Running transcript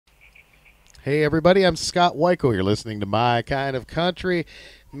Hey everybody, I'm Scott Wikle. You're listening to My Kind of Country.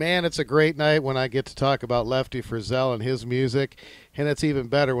 Man, it's a great night when I get to talk about Lefty Frizzell and his music, and it's even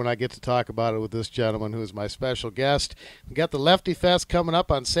better when I get to talk about it with this gentleman who is my special guest. We got the Lefty Fest coming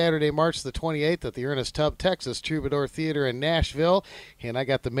up on Saturday, March the 28th at the Ernest Tubb, Texas Troubadour Theater in Nashville, and I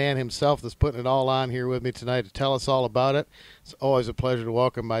got the man himself that's putting it all on here with me tonight to tell us all about it. It's always a pleasure to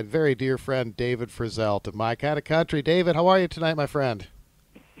welcome my very dear friend David Frizzell to My Kind of Country. David, how are you tonight, my friend?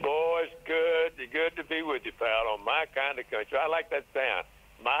 Boy, it's good to be with you, pal, on My Kind of Country. I like that sound,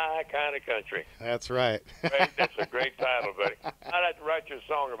 My Kind of Country. That's right. Great, that's a great title, buddy. I'd have to write you a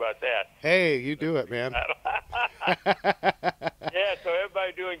song about that. Hey, you do it, man. Yeah, so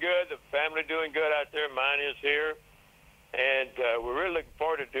everybody doing good, the family doing good out there. Mine is here, and we're really looking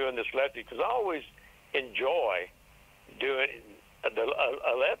forward to doing this Lefty because I always enjoy doing a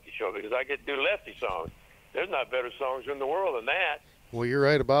Lefty show because I get to do Lefty songs. There's not better songs in the world than that. Well, you're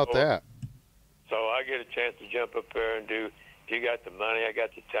right about that. So I get a chance to jump up there and do. If you got the money, I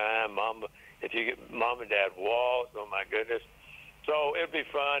got the time. If you get mom and dad waltz, oh my goodness. So it'll be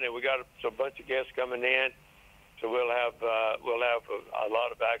fun, and we got a bunch of guests coming in. So we'll have a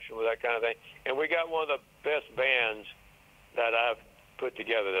lot of action with that kind of thing. And we got one of the best bands that I've put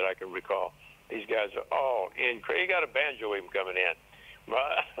together that I can recall. These guys are all incredible. You got a banjo even coming in.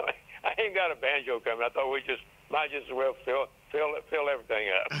 I ain't got a banjo coming. I thought we might just well fill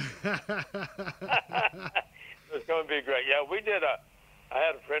everything up. It's going to be great. Yeah, I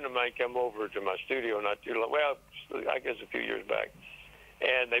had a friend of mine come over to my studio not too long. Well, I guess a few years back,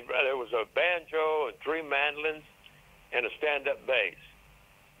 and there was a banjo and 3 mandolins and a stand-up bass,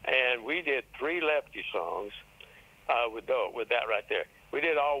 and we did 3 Lefty songs with that right there. We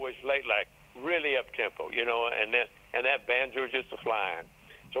did Always Late, like really up tempo, and that banjo was just a flying.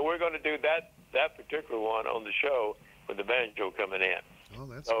 So we're going to do that particular one on the show with the banjo coming in. Oh,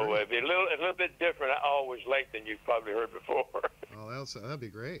 that's so great. It'd be a little bit different. Always Late than you've probably heard before. Oh, that'd be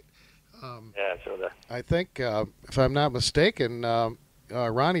great. Yeah, so I think, if I'm not mistaken,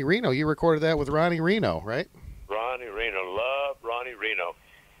 Ronnie Reno, you recorded that with Ronnie Reno, right? Ronnie Reno, love Ronnie Reno,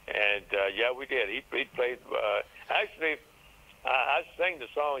 and yeah, we did. He played. Actually, I sang the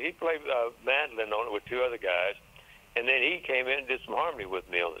song. He played mandolin on it with 2 other guys, and then he came in and did some harmony with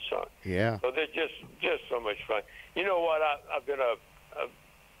me on the song. Yeah. So there's just so much fun. You know what?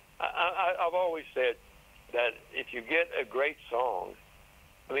 I've always said that if you get a great song,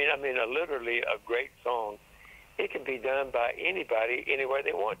 literally a great song, it can be done by anybody, anywhere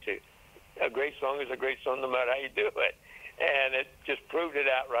they want to. A great song is a great song no matter how you do it. And it just proved it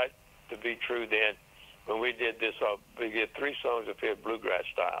outright to be true then when we did this. We did 3 songs of his bluegrass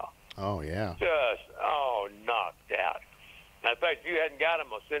style. Oh, yeah. Just, knocked out. Now, in fact, if you hadn't got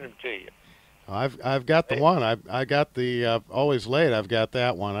them, I'll send them to you. I've got the one. I got the Always Late. I've got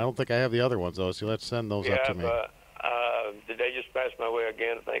that one. I don't think I have the other ones, though, so let's send those up to me. They just passed my way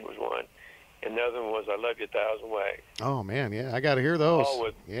again, I think was one. And the other one was I Love You a Thousand Ways. Oh, man, yeah. I got to hear those. All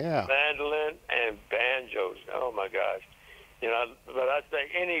with mandolin and banjos. Oh, my gosh. But I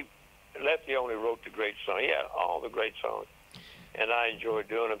say Lefty only wrote the great song. Yeah, all the great songs. And I enjoy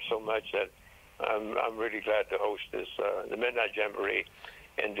doing them so much that I'm really glad to host this, the Midnight Jamboree,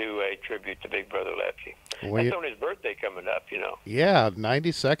 and do a tribute to Big Brother Lefty. That's on his birthday coming up, Yeah,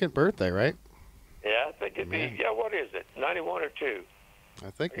 92nd birthday, right? Yeah, I think it'd be, what is it, 91 or 2?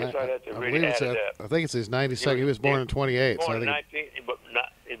 I think I'd have to really add it up. I think it's his 92nd. He was born in 28. He was born in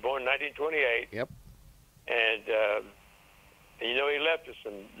 1928. Yep. And he left us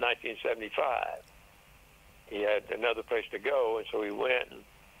in 1975. He had another place to go, and so he went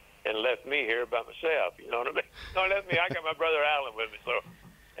and left me here by myself. You know what I mean? No, left me. I got my brother Alan with me, so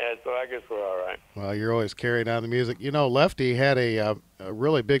I guess we're all right. Well, you're always carrying on the music. Lefty had a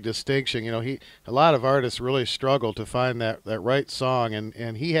really big distinction. A lot of artists really struggle to find that right song,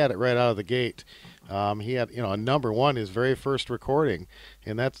 and he had it right out of the gate. He had, a number 1 his very first recording,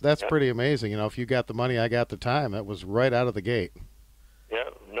 and that's pretty amazing. If you got the money, I got the time. That was right out of the gate. Yeah,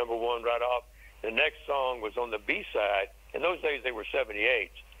 number 1 right off. The next song was on the B side. In those days, they were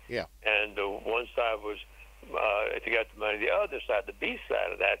 78s. Yeah. And the one side was If You Got the Money. The other side, the B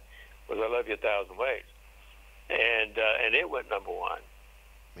side of that, was I Love You a Thousand Ways. And it went number 1.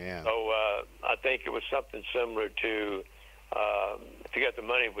 Yeah. So I think it was something similar to If You Got the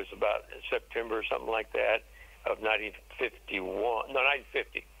Money was about in September or something like that of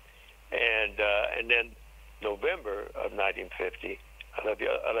 1950. And then November of 1950, I Love You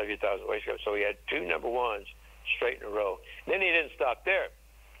a Thousand Ways. So he had 2 number 1s straight in a row. Then he didn't stop there.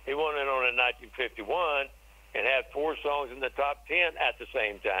 He went on in 1951 and had 4 songs in the top 10 at the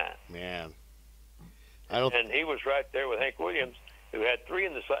same time. Man. And he was right there with Hank Williams who had three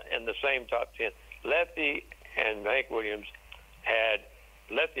in the same top 10. Lefty and Hank Williams had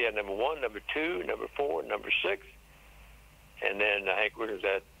Lefty had number 1, number 2, number 4, number 6, and then Hank Williams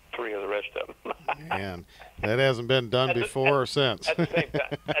had 3 of the rest of them. Man, that hasn't been done before or since. At the same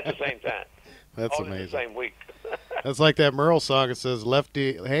time. At the same time. That's all amazing. In the same week. That's like that Merle song. It says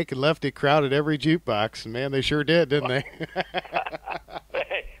Hank and Lefty crowded every jukebox. And man, they sure did, didn't they?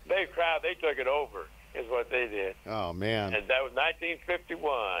 They crowd. They took it over. Is what they did. Oh man. And that was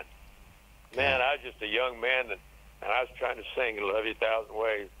 1951. Man, I was just a young man, and I was trying to sing "Love You a Thousand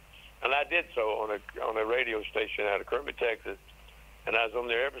Ways," and I did so on a radio station out of Kermit, Texas. And I was on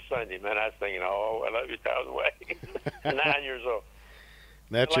there every Sunday. Man, I was singing, "Oh, I love you a thousand ways." 9 years old.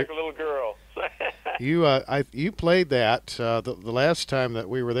 That's like a little girl. You played that the last time that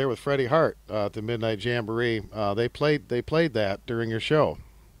we were there with Freddie Hart at the Midnight Jamboree. They played that during your show.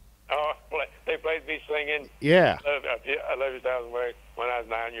 Oh, they played me singing. Yeah. I love you a thousand ways when I was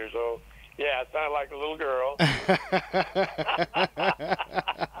 9 years old. Yeah, I sounded like a little girl.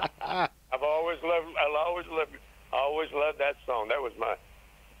 I've always loved that song. That was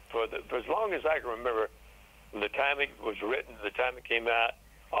for as long as I can remember, from the time it was written to the time it came out,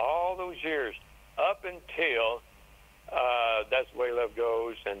 all those years, up until That's the Way Love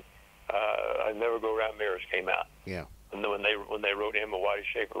Goes and I Never Go Around Mirrors came out. Yeah. And then when they wrote him, and Whitey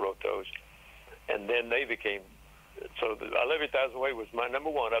Shafer wrote those. And then they became, so I Love You a Thousand Ways was my number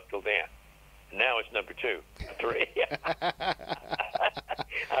 1 up till then. Now it's number 2, 3.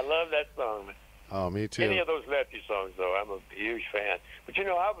 I love that song. Oh, me too. Any of those Lefty songs, though, I'm a huge fan. But you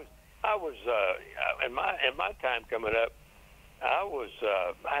know, I was in my time coming up, I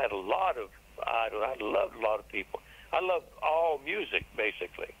had a lot of idols. I loved a lot of people. I loved all music,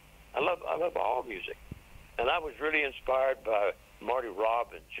 basically. I love all music, and I was really inspired by Marty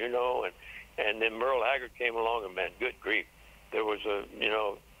Robbins, you know, and then Merle Haggard came along, and man, good grief, there was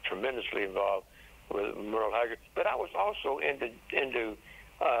tremendously involved with Merle Haggard. But I was also into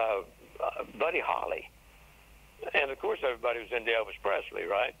Buddy Holly, and of course everybody was into Elvis Presley,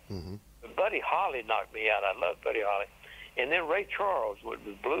 right? Mm-hmm. But Buddy Holly knocked me out. I loved Buddy Holly, and then Ray Charles with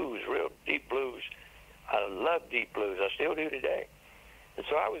the blues, real deep blues. I love deep blues. I still do today, and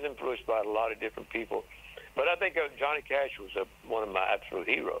so I was influenced by a lot of different people. But I think Johnny Cash was one of my absolute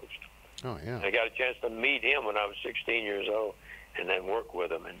heroes. Oh yeah. I got a chance to meet him when I was 16 years old, and then work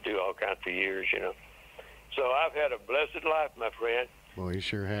with him and do all kinds of years, you know. So I've had a blessed life, my friend. Well, you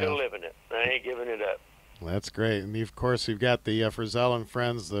sure have. Still living it. I ain't giving it up. Well, that's great. And of course, you've got the Frizzell and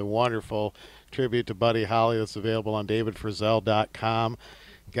Friends, the wonderful tribute to Buddy Holly that's available on davidfrizzell.com.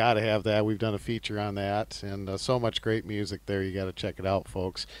 Got to have that. We've done a feature on that, and so much great music there. You got to check it out,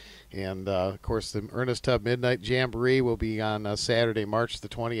 folks. And of course, the Ernest Tubb Midnight Jamboree will be on Saturday, March the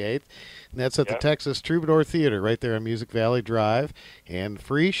 28th, and that's at the Texas Troubadour Theater right there on Music Valley Drive. And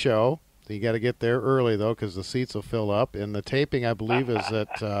free show. You got to get there early though, because the seats will fill up. And the taping, I believe, is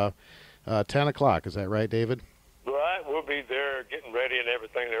at 10 o'clock. Is that right, David? Right. We'll be there getting ready and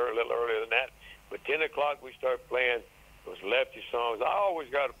everything there a little earlier than that. But 10 o'clock we start playing those Lefty songs. I always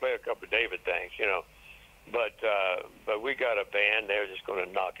got to play a couple of David things, you know. But we got a band. They're just going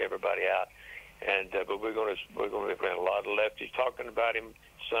to knock everybody out. And but we're going to be playing a lot of Lefties, talking about him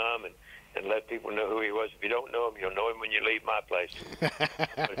some, and let people know who he was. If you don't know him, you'll know him when you leave my place. I'm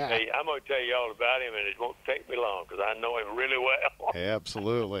going to tell you all about him, and it won't take me long because I know him really well.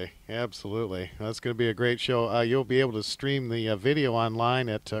 Absolutely. That's going to be a great show. You'll be able to stream the video online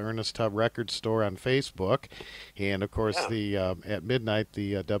at Ernest Tubb Record Store on Facebook. And, of course, at midnight,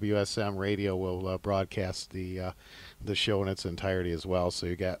 the WSM radio will broadcast the show in its entirety as well. So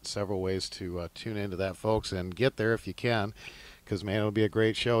you got several ways to tune into that, folks, and get there if you can. Because, man, it'll be a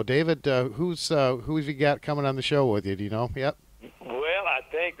great show. David, who have you got coming on the show with you? Do you know? Yep. Well, I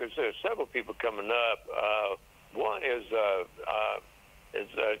think there's several people coming up. One is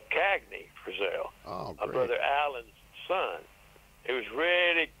Cagney Frizzell, my brother Alan's son. He was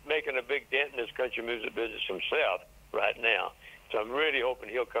really making a big dent in this country music business himself right now. So I'm really hoping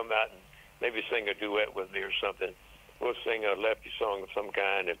he'll come out and maybe sing a duet with me or something. We'll sing a Lefty song of some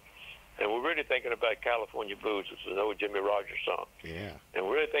kind. And we're really thinking about California Blues, which is an old Jimmy Rogers song. Yeah. And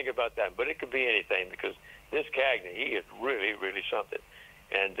we're really thinking about that. But it could be anything because this Cagney, he is really, really something.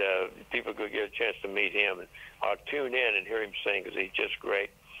 And people could get a chance to meet him. And I'll tune in and hear him sing because he's just great.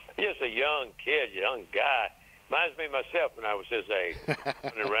 He's just a young kid, young guy. Reminds me of myself when I was his age.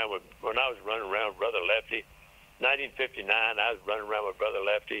 When I was running around with Brother Lefty. 1959, I was running around with Brother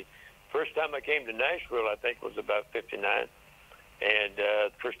Lefty. First time I came to Nashville, I think, was about 59. And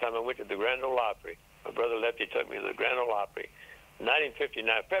the first time I went to the Grand Ole Opry, my brother Lefty took me to the Grand Ole Opry,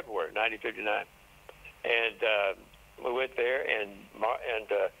 February 1959. And we went there, and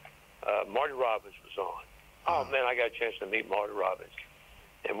Marty Robbins was on. Oh man, I got a chance to meet Marty Robbins,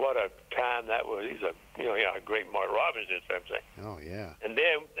 and what a time that was. He's a how great Marty Robbins is. I'm saying. Oh yeah. And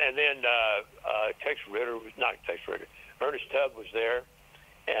then Ernest Tubb was there,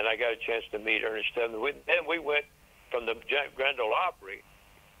 and I got a chance to meet Ernest Tubb. Then we went from the Grand Ole Opry,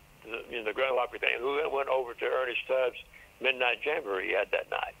 the Grand Ole Opry thing. We went over to Ernest Tubb's Midnight Jamboree he had that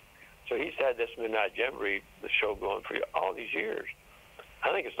night. So he's had this Midnight Jamboree, the show, going for all these years.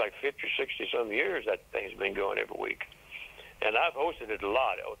 I think it's like 50 or 60 some years that thing's been going every week. And I've hosted it a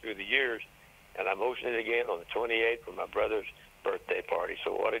lot through the years, and I'm hosting it again on the 28th for my brother's birthday party.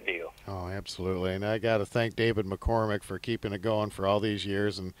 So what a deal. Oh, absolutely. And I got to thank David McCormick for keeping it going for all these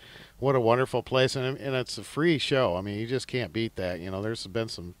years. And what a wonderful place. And it's a free show. I mean, you just can't beat that. There's been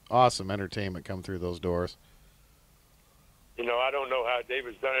some awesome entertainment come through those doors. I don't know how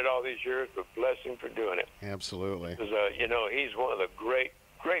David's done it all these years, but bless him for doing it. Absolutely. Because, he's one of the great,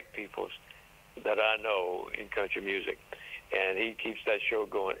 great people that I know in country music. And he keeps that show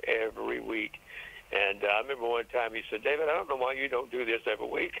going every week. And I remember one time he said, David, I don't know why you don't do this every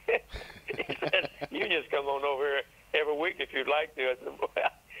week. He said, you just come on over here every week if you'd like to. I said, well,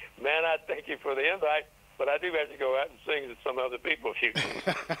 man, I thank you for the invite, but I do have to go out and sing to some other people.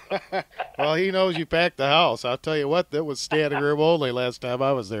 Well, he knows you packed the house. I'll tell you what, that was standing room only last time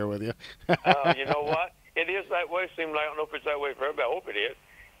I was there with you. You know what? It is that way. It seems like, I don't know if it's that way for everybody. I hope it is.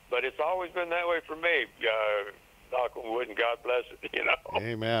 But it's always been that way for me. Knock on wood, and God bless it,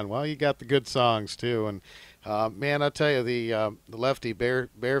 Amen. Well, you got the good songs, too. And, man, I'll tell you, the Lefty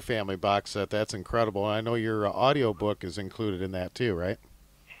Bear Family box set, that's incredible. And I know your audio book is included in that, too, right?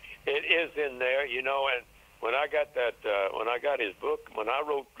 It is in there, and when I got when I got his book, when I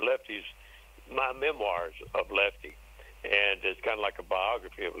wrote my memoirs of Lefty, and it's kind of like a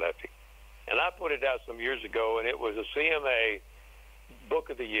biography of Lefty, and I put it out some years ago, and it was a CMA Book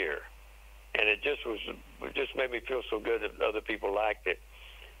of the Year. And it just made me feel so good that other people liked it.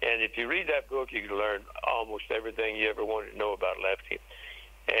 And if you read that book, you can learn almost everything you ever wanted to know about Lefty.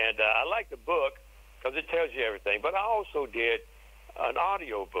 And I like the book because it tells you everything. But I also did an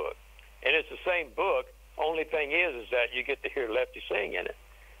audio book, and it's the same book. Only thing is that you get to hear Lefty sing in it.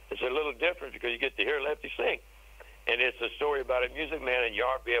 It's a little different because you get to hear Lefty sing, and it's a story about a music man, and you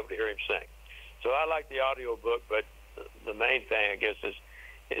aren't be able to hear him sing. So I like the audio book, but the main thing, I guess, is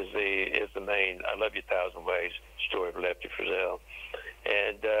the main I Love You 1,000 Ways story of Lefty Frizzell.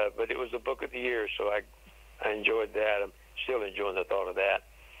 And but it was the book of the year, so I enjoyed that. I'm still enjoying the thought of that.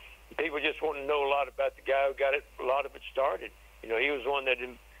 People just want to know a lot about the guy who got it. A lot of it started. He was one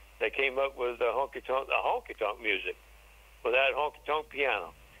that came up with honky tonk music, with that honky tonk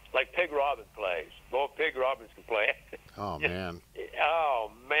piano, like Pig Robbins plays. Boy, Pig Robbins can play. Oh man.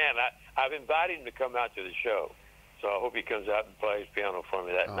 Oh man, I've invited him to come out to the show. So I hope he comes out and plays piano for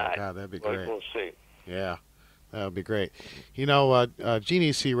me that night. Oh, God, that'd be great. We'll see. Yeah, that would be great.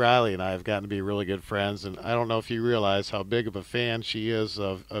 Jeannie C. Riley and I have gotten to be really good friends, and I don't know if you realize how big of a fan she is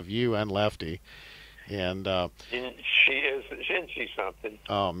of you and Lefty. And she is, isn't she something?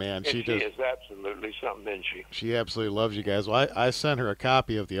 Oh, man. She is absolutely something, isn't she? She absolutely loves you guys. Well, I sent her a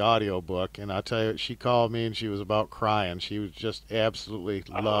copy of the audio book, and I'll tell you, she called me, and she was about crying. She was just absolutely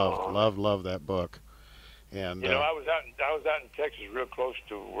loved that book. And I was out in Texas, real close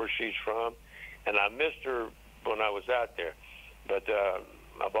to where she's from, and I missed her when I was out there. But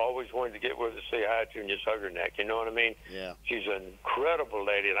I've always wanted to get with her to say hi to her and just hug her neck. You know what I mean? Yeah. She's an incredible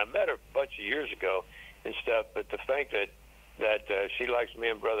lady, and I met her a bunch of years ago and stuff. But to think that she likes me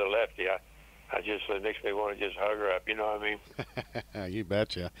and Brother Lefty, it makes me want to just hug her up. You know what I mean? You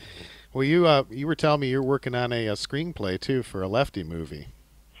betcha. Well, you were telling me you're working on a screenplay too for a Lefty movie.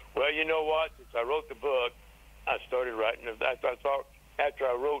 Well, you know what? Since I wrote the book, I started writing. I thought after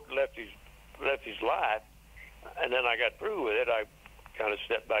I wrote Lefty's life, and then I got through with it, I kind of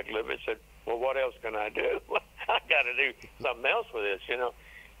stepped back a little bit and said, well, what else can I do? I got to do something else with this,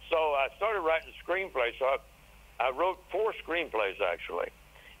 So I started writing screenplays. So I wrote 4 screenplays, actually.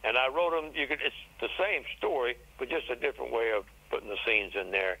 And I wrote them, it's the same story, but just a different way of putting the scenes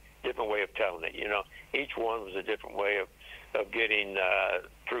in there, different way of telling it, Each one was a different way of getting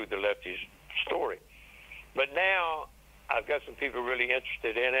through the Lefty's story. But now I've got some people really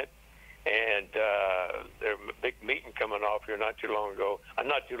interested in it, and there's a big meeting coming off here not too long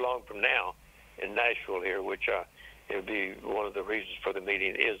from now in Nashville here, which it'll be one of the reasons for the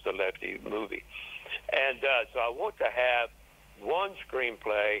meeting is the Lefty movie. And so I want to have one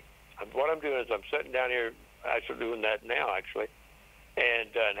screenplay. What I'm doing is I'm sitting down here, actually doing that now, actually,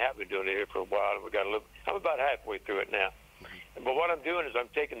 and have been doing it here for a while. And I'm about halfway through it now. But what I'm doing is I'm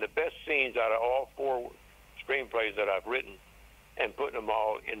taking the best scenes out of all 4 screenplays that I've written and putting them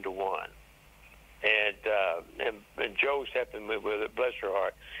all into one. And Joe's helping me with it. Bless her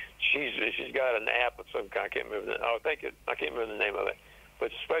heart. She's got an app of some kind. I can't remember I can't remember the name of it, but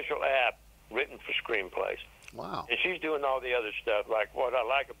it's a special app written for screenplays. Wow. And she's doing all the other stuff. Like, what I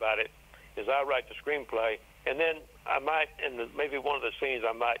like about it is I write the screenplay, and then I might, maybe one of the scenes,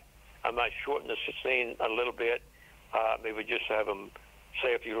 I might shorten the scene a little bit. Maybe just have them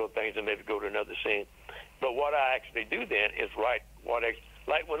say a few little things and maybe go to another scene. But what I actually do then is write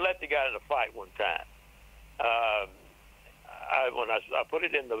like when Lefty got in a fight one time. I put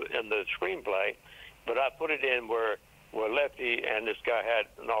it in the screenplay, but I put it in where Lefty and this guy had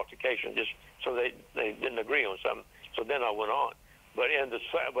an altercation, just so they didn't agree on something. So then I went on. But in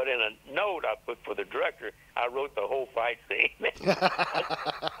a note I put for the director, I wrote the whole fight scene.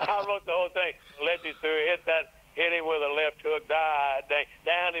 I wrote the whole thing. Lefty hit him with a left hook, died,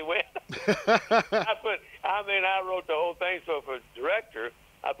 down he went. I wrote the whole thing. So for a director,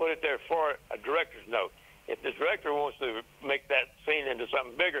 I put it there for a director's note. If the director wants to make that scene into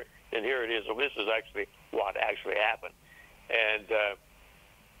something bigger, then here it is. So this is actually what actually happened. And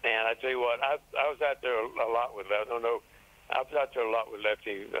I tell you what, I was out there a lot with Lefty. I was out there a lot with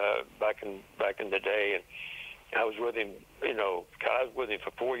Lefty back in the day, and I was with him. I was with him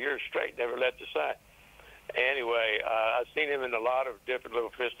for 4 years straight. Never left his side. Anyway, I've seen him in a lot of different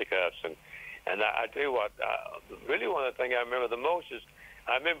little fisticuffs, and I tell you what, really one of the things I remember the most is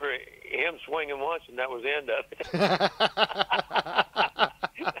I remember him swinging once, and that was the end of it.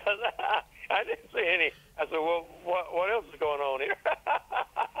 I didn't see any. I said, well, what else is going on here?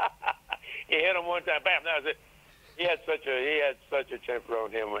 He hit him one time, bam, that was it. He had such a temper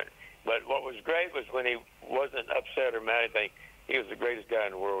on him. But what was great was when he wasn't upset or mad or anything, he was the greatest guy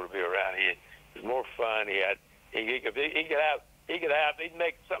in the world to be around. He was more fun. He'd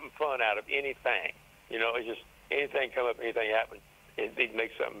make something fun out of anything. It's just anything come up, anything happen, he'd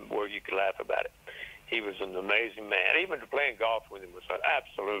make something where you could laugh about it. He was an amazing man. Even playing golf with him was an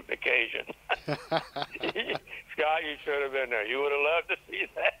absolute occasion. Scott, you should have been there. You would have loved to see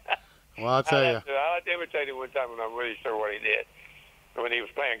that. Well, I'll tell you. I had to imitate him one time when I'm really sure what he did. When he was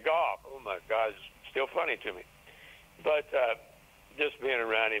playing golf, oh my God, it's still funny to me. But just being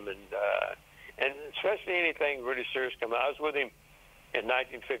around him and especially anything really serious coming. I was with him in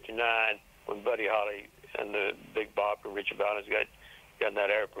 1959 when Buddy Holly and the Big Bop and Richie Valens got in that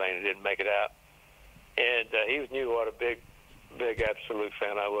airplane and didn't make it out. And he knew what a big absolute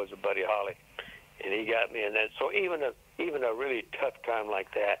fan I was of Buddy Holly, and he got me in that. So even a really tough time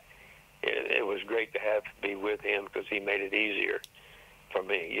like that, it was great to be with him because he made it easier for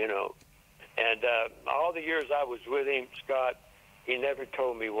me, And all the years I was with him, Scott, he never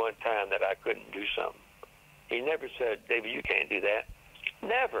told me one time that I couldn't do something. He never said, David, you can't do that.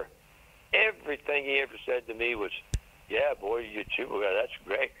 Never. Everything he ever said to me was, yeah, boy, you too. Well, that's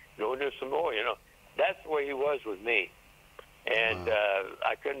great. Go and do some more, That's the way he was with me. And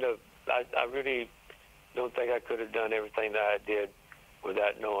I couldn't have, I really don't think I could have done everything that I did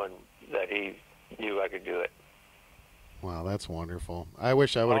without knowing that he knew I could do it. Wow, that's wonderful. I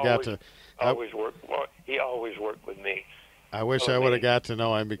wish I would have got to. He always worked with me. I wish I would have got to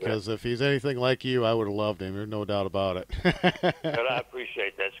know him because if he's anything like you, I would have loved him. There's no doubt about it. But I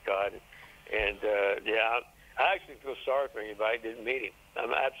appreciate that, Scott. And, I actually feel sorry for anybody who didn't meet him.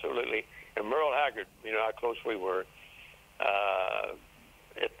 I'm absolutely. And Merle Haggard, how close we were.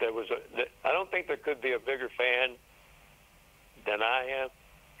 If there was I don't think there could be a bigger fan than I am.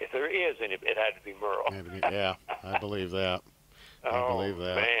 If there is any, it had to be Merle. Yeah, I believe that. I believe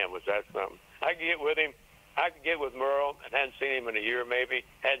that. Man, was that something. I could get with him. I could get with Merle and hadn't seen him in a year maybe.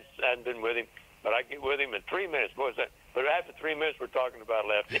 Hadn't been with him. But I get with him in 3 minutes. What was that? But after 3 minutes, we're talking about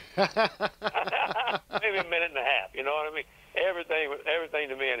Lefty. Maybe a minute and a half. You know what I mean? Everything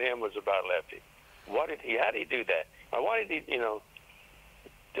to me and him was about Lefty. How did he do that? Why did he?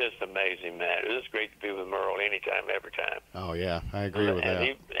 Just amazing, man. It was great to be with Merle anytime, every time. Oh yeah, I agree with that.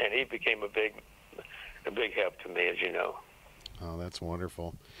 And he became a big help to me, as you know. Oh, that's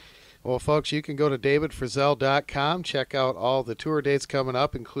wonderful. Well, folks, you can go to davidfrizzell.com, check out all the tour dates coming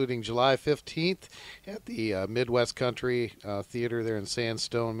up, including July 15th at the Midwest Country Theater there in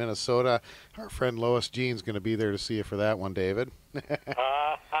Sandstone, Minnesota. Our friend Lois Jean's going to be there to see you for that one, David.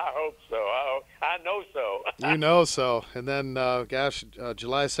 I hope so. I know so. You know so. And then,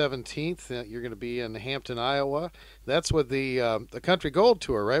 July 17th, you're going to be in Hampton, Iowa. That's with the Country Gold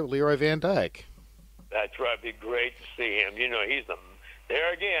Tour, right, with Leroy Van Dyke. That's right. It'd be great to see him. He's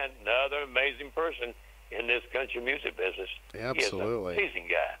there again, another amazing person in this country music business. Absolutely. He's an amazing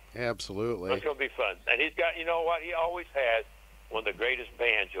guy. Absolutely. It's going to be fun. And he's got, you know what, he always has one of the greatest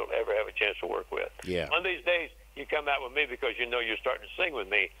bands you'll ever have a chance to work with. Yeah. One of these days, you come out with me because you know you're starting to sing with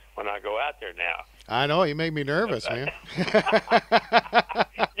me when I go out there now. I know, you make me nervous, man. You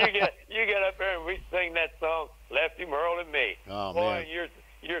get up there and we sing that song, Lefty, Merle, and Me. Oh, Boy, man.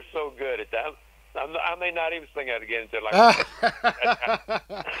 you're so good at that. I may not even sing that again until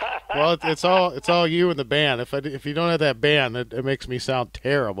Well, it's all you and the band. If you don't have that band, it makes me sound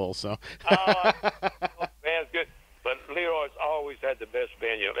terrible. So. Band's good, but Leroy's always had the best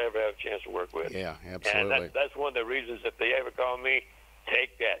band you'll ever have a chance to work with. Yeah, absolutely. And that's one of the reasons that they ever call me.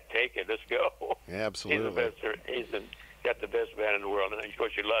 Take it, let's go. Absolutely. He's got the best band in the world, and of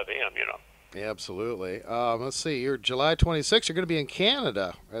course you love him, you know. Absolutely. Let's see. You're July 26th. You're going to be in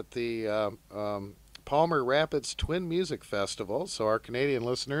Canada at the Palmer Rapids Twin Music Festival. So our Canadian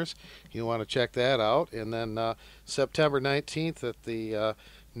listeners, you want to check that out. And then September 19th at the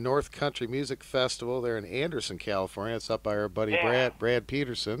North Country Music Festival there in Anderson, California. It's up by our buddy Brad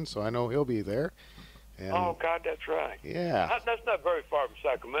Peterson. So I know he'll be there. And, oh God, that's right. Yeah. That's not very far from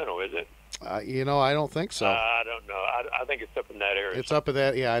Sacramento, is it? I don't think so. I don't know. I think it's up in that area. It's up in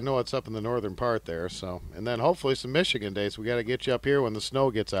that. Yeah, I know it's up in the northern part there. So, and then hopefully some Michigan days. We got to get you up here when the snow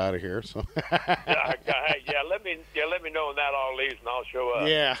gets out of here. So. yeah, let me know when that all leaves, and I'll show up.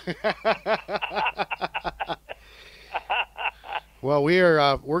 Yeah. Well,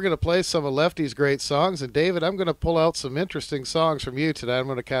 we're going to play some of Lefty's great songs, and David, I'm going to pull out some interesting songs from you tonight. I'm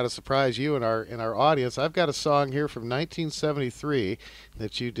going to kind of surprise you and our audience. I've got a song here from 1973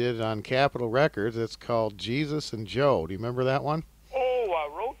 that you did on Capitol Records. It's called Jesus and Joe. Do you remember that one? Oh,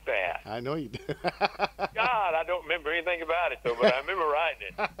 I wrote that. I know you did. God, I don't remember anything about it though, but I remember writing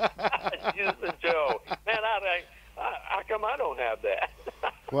it. Jesus and Joe. Man, how come I don't have that?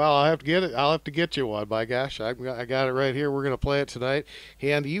 Well, I'll have to get it. I'll have to get you one. By gosh, I got it right here. We're going to play it tonight.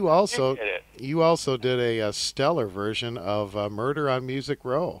 And you also did a stellar version of "Murder on Music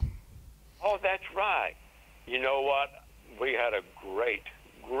Row." Oh, that's right. You know what? We had a great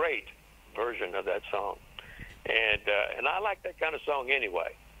version of that song, and I like that kind of song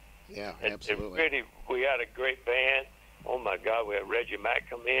anyway. Yeah, absolutely. We had a great band. Oh my God, we had Reggie Mack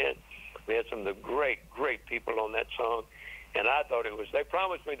come in. We had some of the great people on that song. And I thought they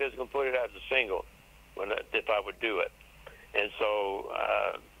promised me they was going to put it out as a single if I would do it. And so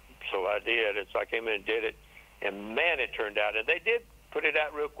I did. And so I came in and did it. And, man, it turned out. And they did put it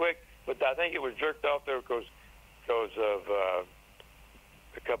out real quick, but I think it was jerked off there because of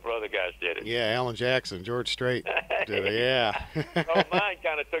a couple other guys did it. Yeah, Alan Jackson, George Strait did it, yeah. So mine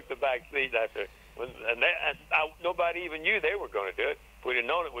kind of took the back seat after. Nobody even knew they were going to do it. If we'd have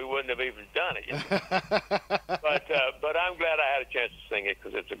known it, we wouldn't have even done it. You know? But I'm glad I had a chance to sing it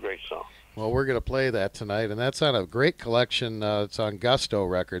because it's a great song. Well, we're going to play that tonight, and that's on a great collection. It's on Gusto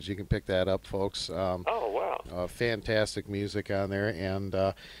Records. You can pick that up, folks. Oh, wow. Fantastic music on there, and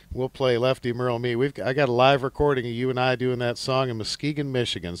we'll play Lefty, Merle, Me. I got a live recording of you and I doing that song in Muskegon,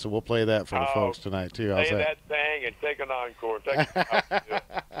 Michigan, so we'll play that for the folks tonight, too. Play that thing and take an encore.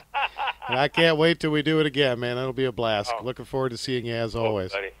 And I can't wait till we do it again, man. It'll be a blast. Looking forward to seeing you as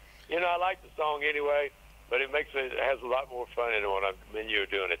always. Buddy. You know, I like the song anyway, but it has a lot more fun in it when you're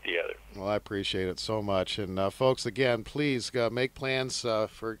doing it together. Well, I appreciate it so much. And, folks, again, please make plans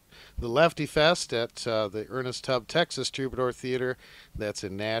for the Lefty Fest at the Ernest Tubb Texas Troubadour Theater. That's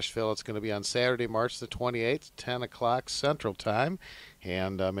in Nashville. It's going to be on Saturday, March the 28th, 10 o'clock Central Time.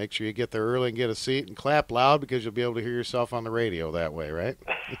 And make sure you get there early and get a seat and clap loud because you'll be able to hear yourself on the radio that way, right?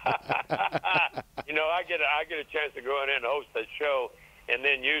 You know, I get a chance to go in and host that show, and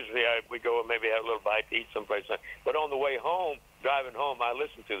then usually we go and maybe have a little bite to eat someplace. But on the way home, driving home, I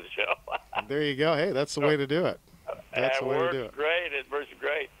listen to the show. There you go. Hey, that's the way to do it. That's the way to do it. Great. It works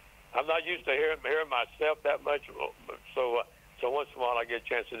great. I'm not used to hearing myself that much, so once in a while I get a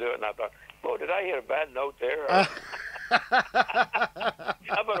chance to do it, and I thought, boy, did I hit a bad note there? I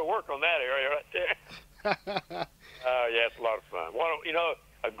better work on that area right there. Yeah, it's a lot of fun.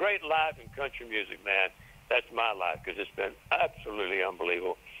 A great life in country music, man. That's my life because it's been absolutely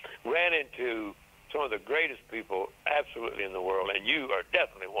unbelievable. Ran into some of the greatest people absolutely in the world, and you are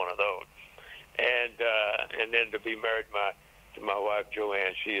definitely one of those. And then to be married to my wife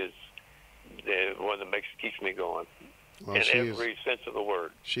Joanne, she is the one that keeps me going. Well, in every sense of the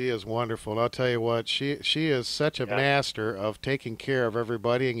word. She is wonderful. And I'll tell you what, she is such a master of taking care of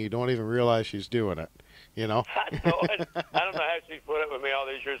everybody, and you don't even realize she's doing it. You know? I don't know how she's put up with me all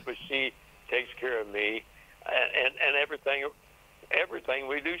these years, but she takes care of me. And everything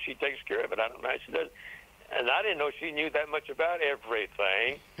we do, she takes care of it. I don't know how she does. And I didn't know she knew that much about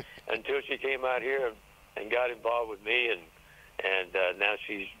everything until she came out here and got involved with me. And now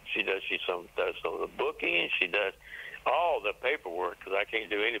she does some of the booking. She does. all the paperwork, because I can't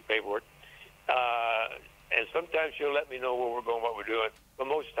do any paperwork. And sometimes she'll let me know where we're going, what we're doing. But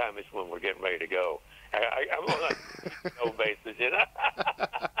most of the time, it's when we're getting ready to go. I'm on like no basis, you know.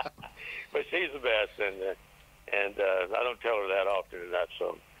 But she's the best, and I don't tell her that often enough,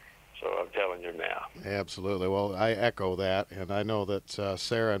 so I'm telling you now. Absolutely. Well, I echo that, and I know that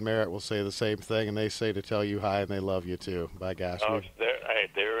Sarah and Merritt will say the same thing, and they say to tell you hi, and they love you too. By gosh. Oh,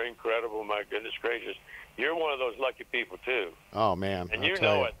 they're incredible. My goodness gracious. You're one of those lucky people, too. Oh, man. And you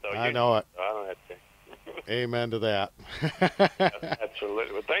know it, though. I know it. I don't have to. Amen to that.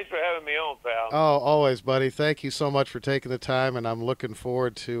 Absolutely. Well, thanks for having me on, pal. Oh, always, buddy. Thank you so much for taking the time, and I'm looking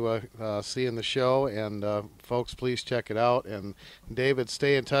forward to seeing the show. And folks, please check it out. And David,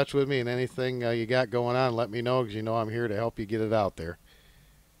 stay in touch with me, and anything you got going on, let me know, because you know I'm here to help you get it out there.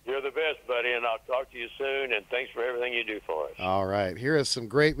 You're the best, buddy, and I'll talk to you soon, and thanks for everything you do for us. All right. Here is some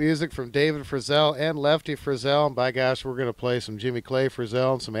great music from David Frizzell and Lefty Frizzell. And by gosh, we're going to play some Jimmy Clay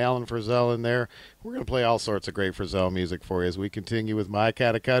Frizzell and some Alan Frizzell in there. We're going to play all sorts of great Frizzell music for you as we continue with My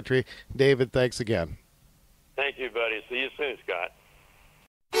Kind of Country. David, thanks again. Thank you, buddy. See you soon, Scott.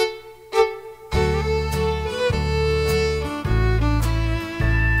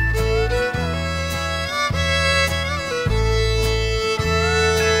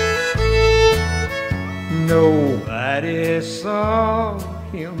 Nobody saw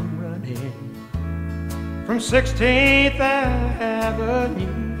him running from 16th Avenue.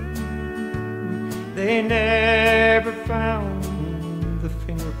 They never found the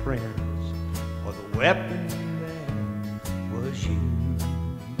fingerprints or the weapon that was used.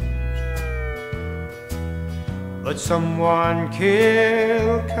 But someone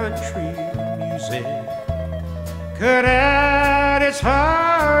killed country music, cut out its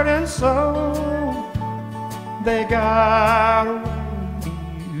heart and soul. They got away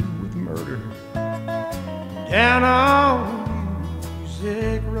with murder down on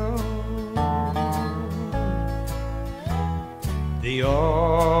Music Road. The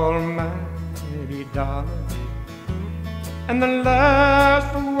almighty dollar and the lust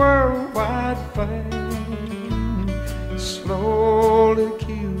for worldwide fame slowly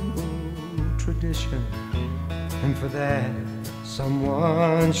killed tradition, and for that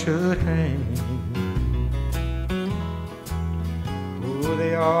someone should hang.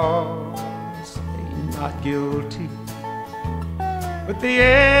 They all say not guilty, but the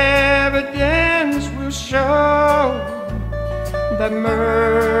evidence will show that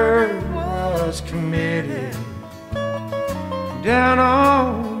murder was committed down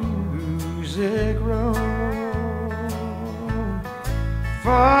on Music Road.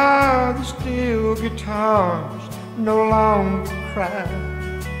 For the steel guitars no longer cry,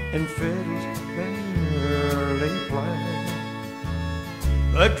 and fiddles barely play,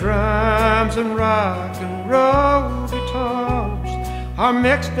 but drums and rock and roll guitars are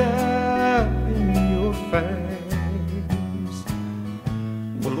mixed up in your face.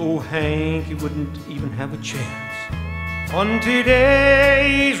 Well, old Hank, he wouldn't even have a chance on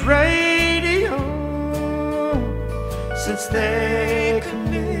today's radio, since they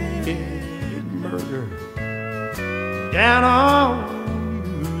committed murder down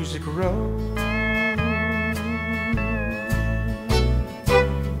on Music Road.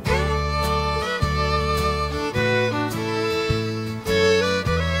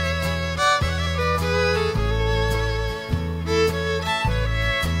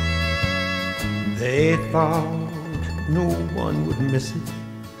 They thought no one would miss it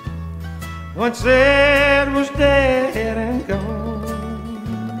once it was dead and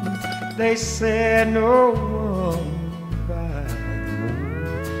gone. They said no one by the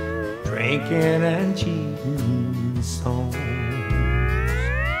more drinking and cheating songs.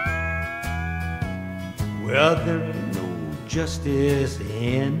 Well, there ain't no justice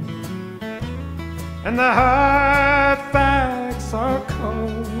in, and the hard facts are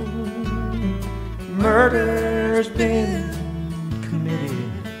cold. Murder's been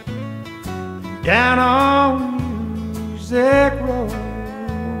committed down on Music Road.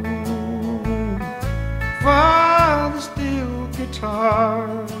 For the steel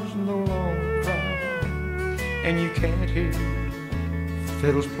guitars no longer cry, and you can't hear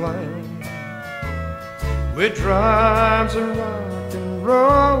fiddles play, with drums and rock and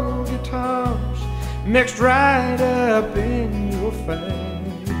roll guitars mixed right up in your face.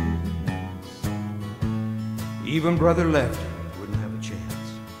 Even Brother Lefty wouldn't have a chance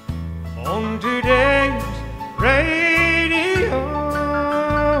on today's radio,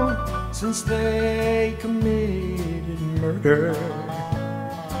 since they committed murder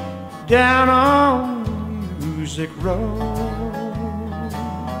down on Music Road.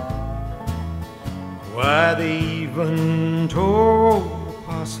 Why, they even told the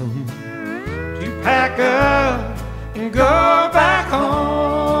possum to pack up and go back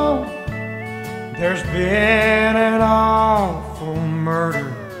home. There's been an awful murder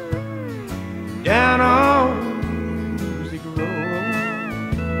down on Music Road.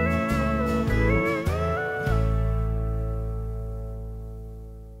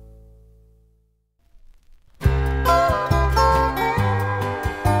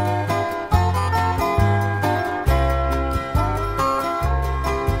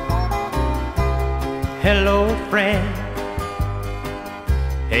 Hello, friend.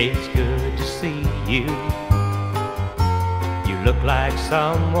 Hey, it's good to see you. You look like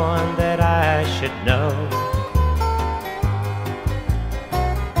someone that I should know.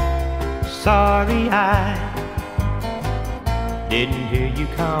 Sorry I didn't hear you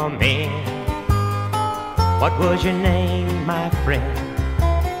come in. What was your name, my friend?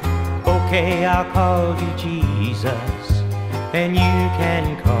 Okay, I'll call you Jesus, and you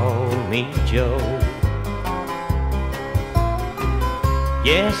can call me Joe.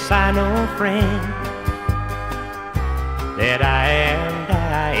 Yes, I know, friend, that I am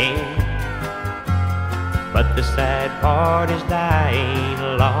dying, but the sad part is dying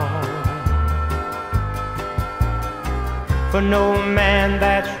alone. For no man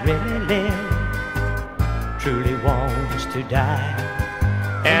that's really lived truly wants to die.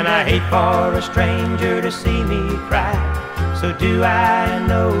 And I hate for a stranger to see me cry. So do I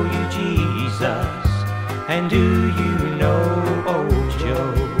know you, Jesus? And do you know old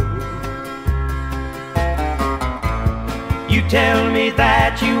Joe? You tell me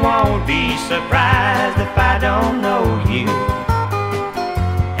that you won't be surprised if I don't know you,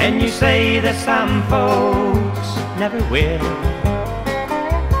 and you say that some folks never will.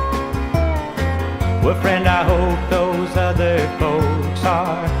 Well, friend, I hope those other folks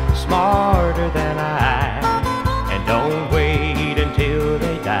are smarter than I, and don't wait until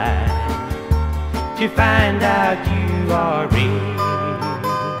they die to find out you are real.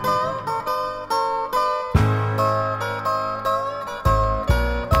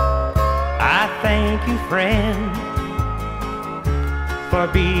 I thank you, friend, for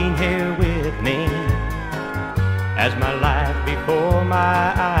being here with me as my life before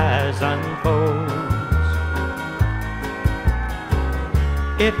my eyes unfolds.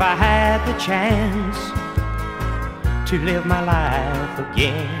 If I had the chance to live my life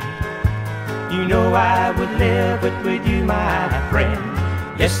again, you know I would live it with you, my friend.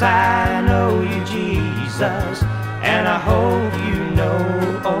 Yes, I know you, Jesus, and I hope you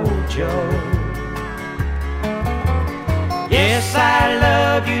know old Joe. Yes, I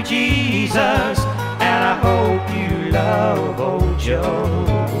love you, Jesus, and I hope you love old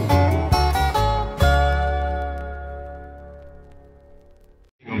Joe.